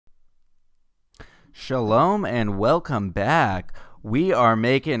Shalom and welcome back. We are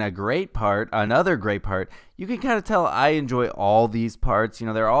making a great part, another great part. You can kind of tell I enjoy all these parts. You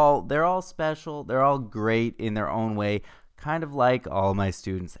know, they're all special. They're all great in their own way, kind of like all my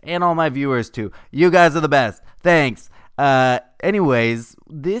students and all my viewers too. You guys are the best. Thanks. Anyways,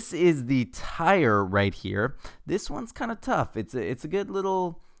 this is the tire right here. This one's kind of tough. It's a good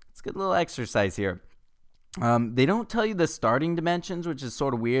little exercise here. They don't tell you the starting dimensions, which is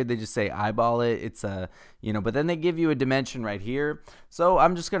sort of weird. They just say eyeball it. It's but then they give you a dimension right here. So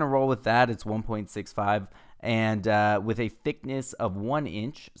I'm just going to roll with that. It's 1.65 and with a thickness of 1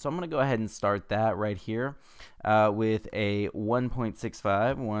 inch. So I'm going to go ahead and start that right here with a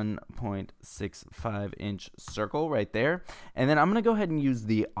 1.65 inch circle right there. And then I'm going to go ahead and use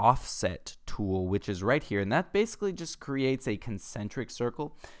the offset tool, which is right here. And that basically just creates a concentric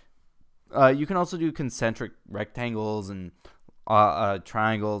circle. You can also do concentric rectangles and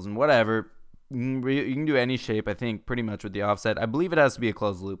triangles and whatever. You can do any shape, I think, pretty much with the offset. I believe it has to be a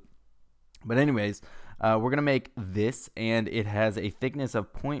closed loop. But anyways, we're going to make this, and it has a thickness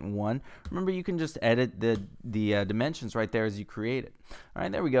of 0.1. Remember, you can just edit the dimensions right there as you create it. All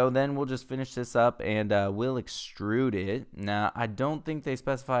right, there we go. Then we'll just finish this up, and we'll extrude it. Now, I don't think they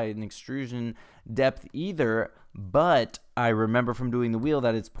specify an extrusion depth either, but I remember from doing the wheel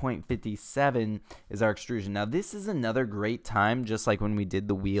that it's 0.57 is our extrusion. Now, this is another great time, just like when we did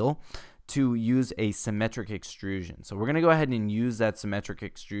the wheel, to use a symmetric extrusion. So we're going to go ahead and use that symmetric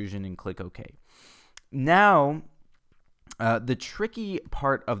extrusion and click OK. Now, the tricky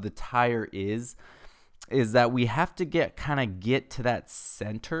part of the tire is that we have to get to that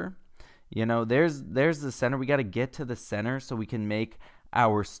center. You know, there's the center. We got to get to the center so we can make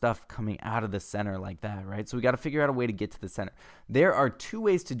our stuff coming out of the center like that, right? So we got to figure out a way to get to the center. There are two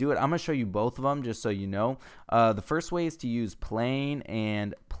ways to do it. I'm going to show you both of them just so you know. The first way is to use plane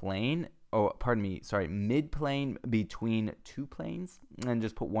and plane. Oh, pardon me, sorry, mid-plane between two planes, and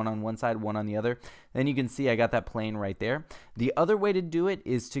just put one on one side, one on the other. Then you can see I got that plane right there. The other way to do it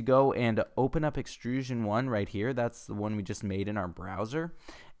is to go and open up extrusion 1 right here. That's the one we just made in our browser.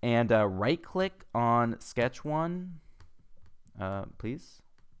 And right-click on sketch 1, please.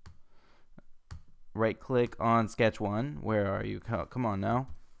 Right-click on sketch 1. Where are you? Come on now.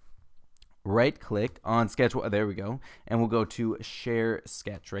 Right-click on sketch 1. There we go. And we'll go to share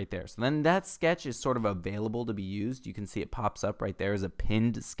sketch right there. So then that sketch is sort of available to be used. You can see it pops up right there as a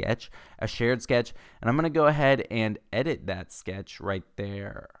pinned sketch, a shared sketch. And I'm going to go ahead and edit that sketch right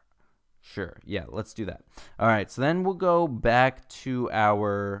there. Sure. Yeah, let's do that. All right. So then we'll go back to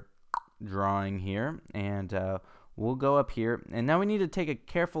our drawing here, and we'll go up here, and now we need to take a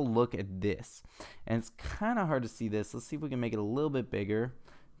careful look at this. And it's kind of hard to see this. Let's see if we can make it a little bit bigger.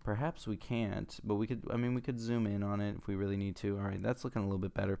 Perhaps we can't, but we could zoom in on it if we really need to. All right, that's looking a little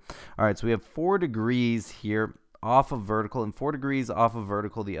bit better. All right, so we have 4 degrees here off of vertical and 4 degrees off of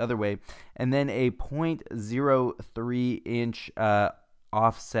vertical the other way, and then a 0.03 inch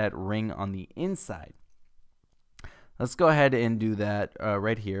offset ring on the inside. Let's go ahead and do that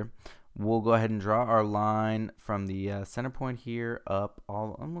right here. We'll go ahead and draw our line from the center point here up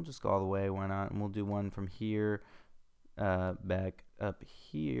and we'll just go all the way, why not? And we'll do one from here back up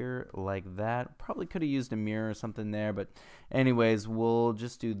here like that. Probably could have used a mirror or something there, but anyways, we'll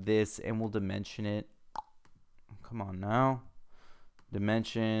just do this and we'll dimension it. Come on now.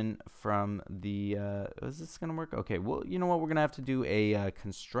 Dimension from the is this gonna work? Okay, well, you know what, we're gonna have to do a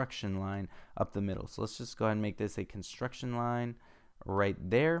construction line up the middle. So let's just go ahead and make this a construction line right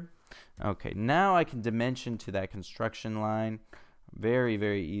there. Okay, now I can dimension to that construction line very,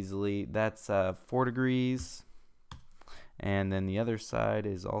 very easily. That's 4 degrees. And then the other side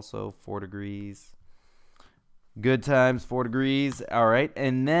is also 4 degrees. Good times, 4 degrees. All right,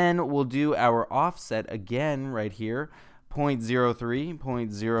 and then we'll do our offset again right here. 0.03,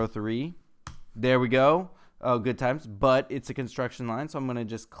 0.03. There we go. Oh, good times, but it's a construction line, so I'm going to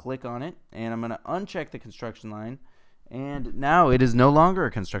just click on it, and I'm going to uncheck the construction line. And now it is no longer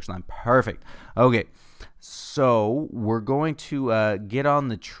a construction line. Perfect. Okay, so we're going to get on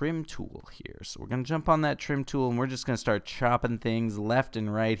the trim tool here. So we're going to jump on that trim tool, and we're just going to start chopping things left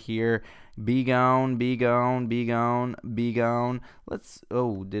and right here. Be gone, be gone, be gone, be gone. Let's.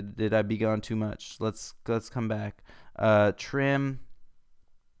 Oh, did I be gone too much? Let's come back. Trim.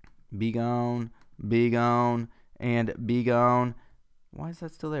 Be gone, and be gone. Why is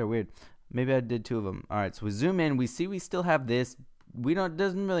that still there? Weird. Maybe I did 2 of them. All right, so we zoom in. We see we still have this. It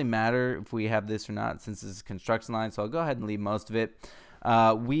doesn't really matter if we have this or not since this is a construction line, so I'll go ahead and leave most of it.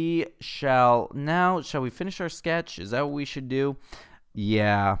 Shall we finish our sketch? Is that what we should do?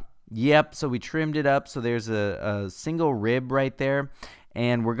 Yeah. Yep, so we trimmed it up. So there's a single rib right there.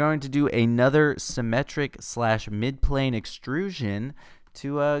 and we're going to do another symmetric / mid-plane extrusion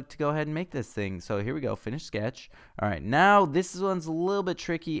to go ahead and make this thing. So here we go, finish sketch. All right, now this one's a little bit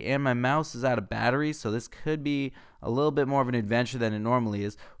tricky, and my mouse is out of battery, so this could be a little bit more of an adventure than it normally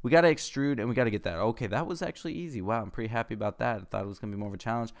is. We got to extrude, and we got to get that. Okay, that was actually easy. Wow, I'm pretty happy about that. I thought it was going to be more of a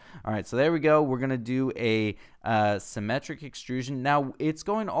challenge. All right, so there we go. We're going to do a symmetric extrusion. Now, it's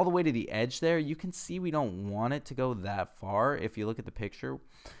going all the way to the edge there. You can see we don't want it to go that far if you look at the picture.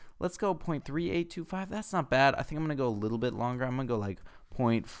 Let's go 0.3825. That's not bad. I think I'm going to go a little bit longer. I'm going to go like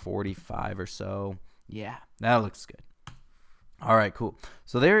 0.45 or so. Yeah, that looks good. All right, cool.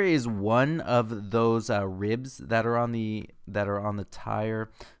 So there is one of those ribs that are on the tire.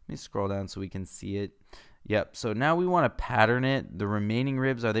 Let me scroll down so we can see it. Yep. So now we want to pattern it. The remaining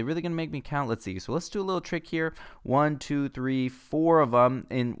ribs, are they really going to make me count? Let's see. So let's do a little trick here. 1, 2, 3, 4 of them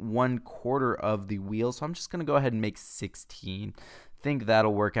in 1/4 of the wheel. So I'm just going to go ahead and make 16. Think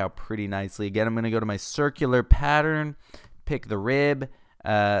that'll work out pretty nicely. Again, I'm going to go to my circular pattern, pick the rib,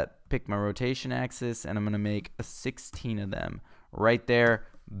 pick my rotation axis, and I'm going to make 16 of them right there.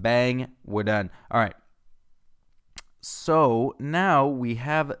 Bang, we're done. All right. So now we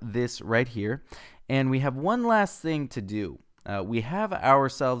have this right here, and we have one last thing to do. We have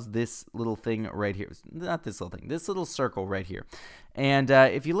ourselves this little thing right here. Not this little thing, this little circle right here. And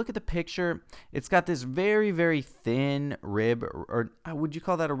if you look at the picture, it's got this very, very thin rib, or would you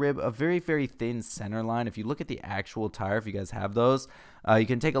call that a rib? A very, very thin center line. If you look at the actual tire, if you guys have those, you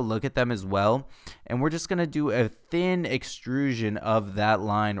can take a look at them as well. And we're just going to do a thin extrusion of that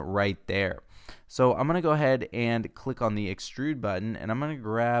line right there. So I'm going to go ahead and click on the extrude button, and I'm going to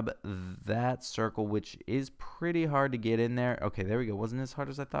grab that circle, which is pretty hard to get in there. Okay, there we go. Wasn't as hard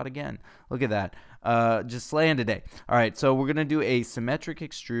as I thought again. Look at that. Just slaying today. All right, so we're going to do a symmetric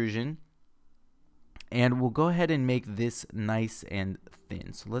extrusion, and we'll go ahead and make this nice and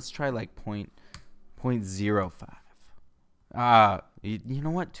thin. So let's try like 0.05. You know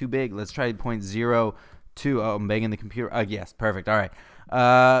what? Too big. Let's try 0.02. Oh, I'm banging the computer. Yes, perfect. All right.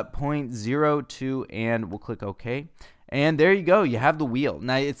 0.02, and we'll click OK. And there you go. You have the wheel.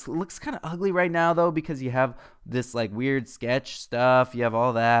 Now, it looks kind of ugly right now, though, because you have this like weird sketch stuff. You have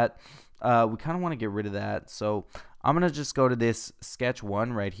all that. We kind of want to get rid of that. So I'm going to just go to this sketch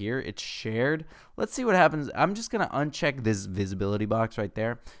 1 right here. It's shared. Let's see what happens. I'm just going to uncheck this visibility box right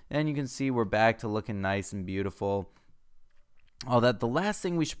there. And you can see we're back to looking nice and beautiful. All that. The last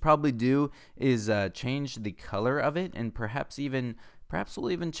thing we should probably do is change the color of it, and perhaps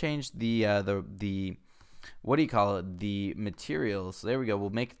we'll even change the what do you call it? The materials. So there we go. We'll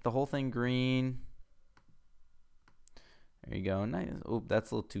make the whole thing green. There you go. Nice. Oh,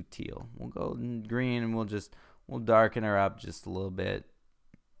 that's a little too teal. We'll go green, and we'll darken her up just a little bit.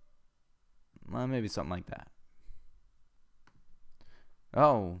 Well, maybe something like that.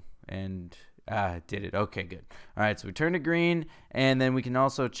 Oh, and did it. Okay, good. All right, so we turn to green, and then we can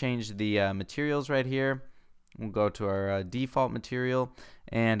also change the materials right here. We'll go to our default material,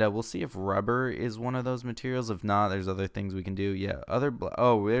 and we'll see if rubber is one of those materials. If not, there's other things we can do. Yeah,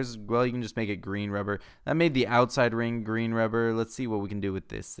 well, you can just make it green rubber. That made the outside ring green rubber. Let's see what we can do with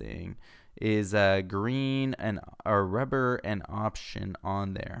this thing. Is green and rubber an option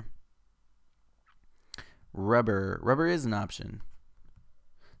on there? Rubber is an option.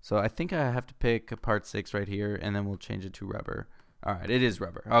 So I think I have to pick part 6 right here, and then we'll change it to rubber. All right, it is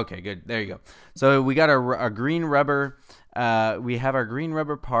rubber. Okay, good. There you go. So we got our green rubber. We have our green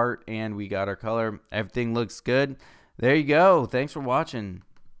rubber part, and we got our color. Everything looks good. There you go. Thanks for watching.